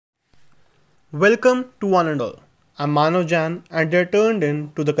Welcome to one and all. I'm Manav Jan and you're turned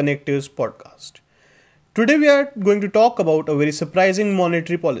in to the Connectere's podcast. Today we are going to talk about a very surprising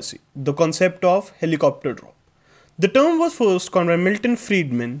monetary policy, the concept of helicopter drop. The term was first coined by Milton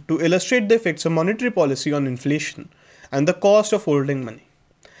Friedman to illustrate the effects of monetary policy on inflation and the cost of holding money.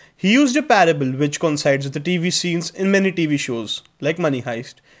 He used a parable which coincides with the TV scenes in many TV shows, like Money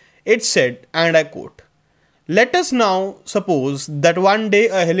Heist. It said, and I quote, let us now suppose that one day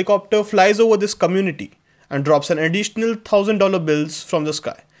a helicopter flies over this community and drops an additional $1,000 bills from the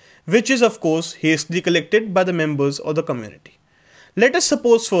sky, which is of course hastily collected by the members of the community. Let us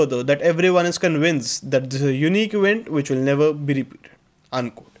suppose further that everyone is convinced that this is a unique event which will never be repeated.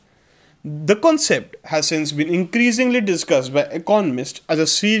 Unquote. The concept has since been increasingly discussed by economists as a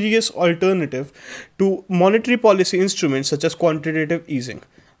serious alternative to monetary policy instruments such as quantitative easing.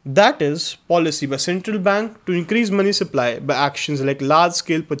 That is, policy by central bank to increase money supply by actions like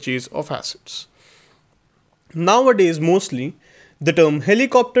large-scale purchase of assets. Nowadays, mostly, the term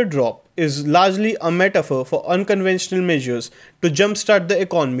helicopter drop is largely a metaphor for unconventional measures to jumpstart the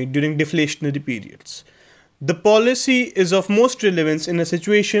economy during deflationary periods. The policy is of most relevance in a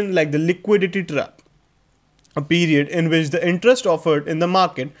situation like the liquidity trap, a period in which the interest offered in the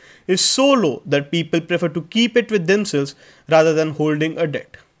market is so low that people prefer to keep it with themselves rather than holding a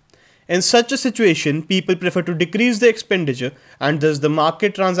debt. In such a situation, people prefer to decrease the expenditure and thus the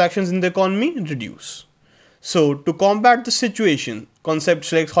market transactions in the economy reduce. So, to combat the situation,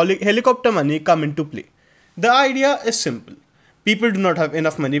 concepts like helicopter money come into play. The idea is simple. People do not have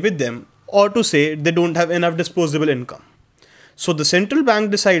enough money with them, or to say they don't have enough disposable income. So the central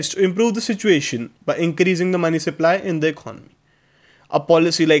bank decides to improve the situation by increasing the money supply in the economy. A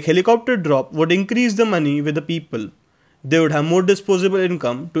policy like helicopter drop would increase the money with the people. They would have more disposable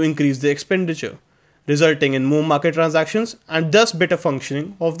income to increase the expenditure, resulting in more market transactions and thus better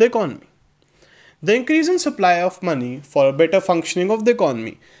functioning of the economy. The increase in supply of money for a better functioning of the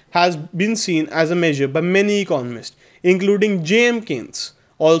economy has been seen as a measure by many economists, including J.M. Keynes,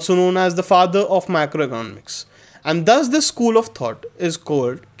 also known as the father of macroeconomics, and thus this school of thought is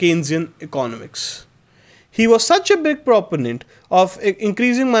called Keynesian economics. He was such a big proponent of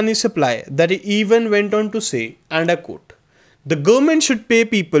increasing money supply that he even went on to say, and I quote, the government should pay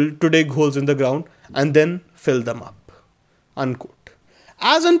people to dig holes in the ground and then fill them up. Unquote.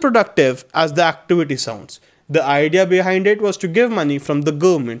 As unproductive as the activity sounds, the idea behind it was to give money from the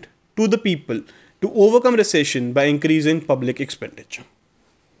government to the people to overcome recession by increasing public expenditure.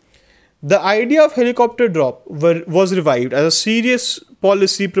 The idea of helicopter drop was revived as a serious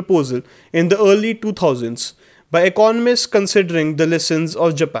policy proposal in the early 2000s by economists considering the lessons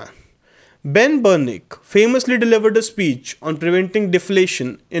of Japan. Ben Bernanke famously delivered a speech on preventing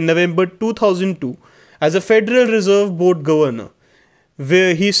deflation in November 2002 as a Federal Reserve Board governor,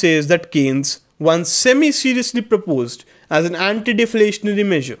 where he says that Keynes once semi-seriously proposed as an anti-deflationary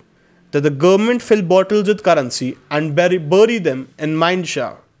measure that the government fill bottles with currency and bury them in mine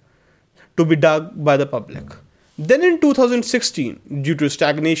shaft to be dug by the public. Then in 2016, due to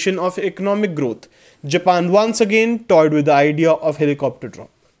stagnation of economic growth, Japan once again toyed with the idea of helicopter drop.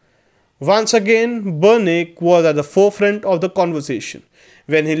 Once again, Bernanke was at the forefront of the conversation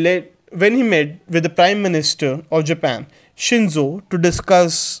when he met with the Prime Minister of Japan, Shinzo, to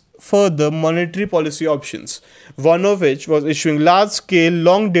discuss further monetary policy options, one of which was issuing large-scale,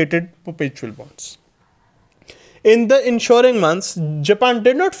 long-dated perpetual bonds. In the ensuing months, Japan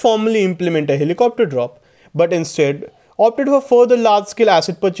did not formally implement a helicopter drop, but instead opted for further large-scale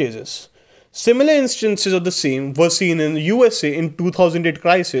asset purchases. Similar instances of the same were seen in the USA in 2008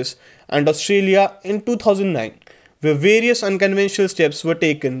 crisis and Australia in 2009, where various unconventional steps were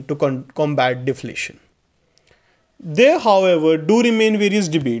taken to combat deflation. There, however, do remain various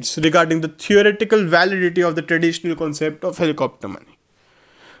debates regarding the theoretical validity of the traditional concept of helicopter money.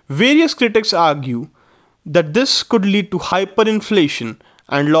 Various critics argue that this could lead to hyperinflation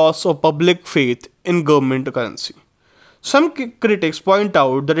and loss of public faith in government currency. Some critics point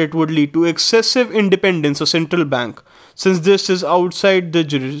out that it would lead to excessive independence of central bank since this is outside the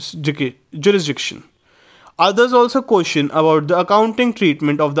jurisdiction. Others also question about the accounting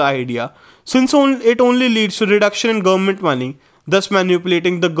treatment of the idea since it only leads to reduction in government money, thus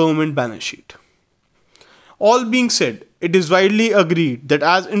manipulating the government balance sheet. All being said, it is widely agreed that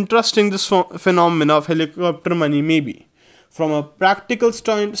as interesting this phenomena of helicopter money may be, from a practical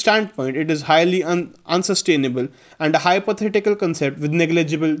standpoint, it is highly unsustainable and a hypothetical concept with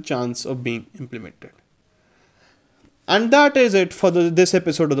negligible chance of being implemented. And that is it for this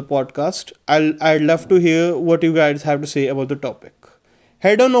episode of the podcast. I'd love to hear what you guys have to say about the topic.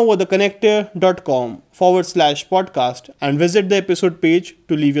 Head on over the connectere.com/podcast and visit the episode page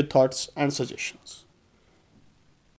to leave your thoughts and suggestions.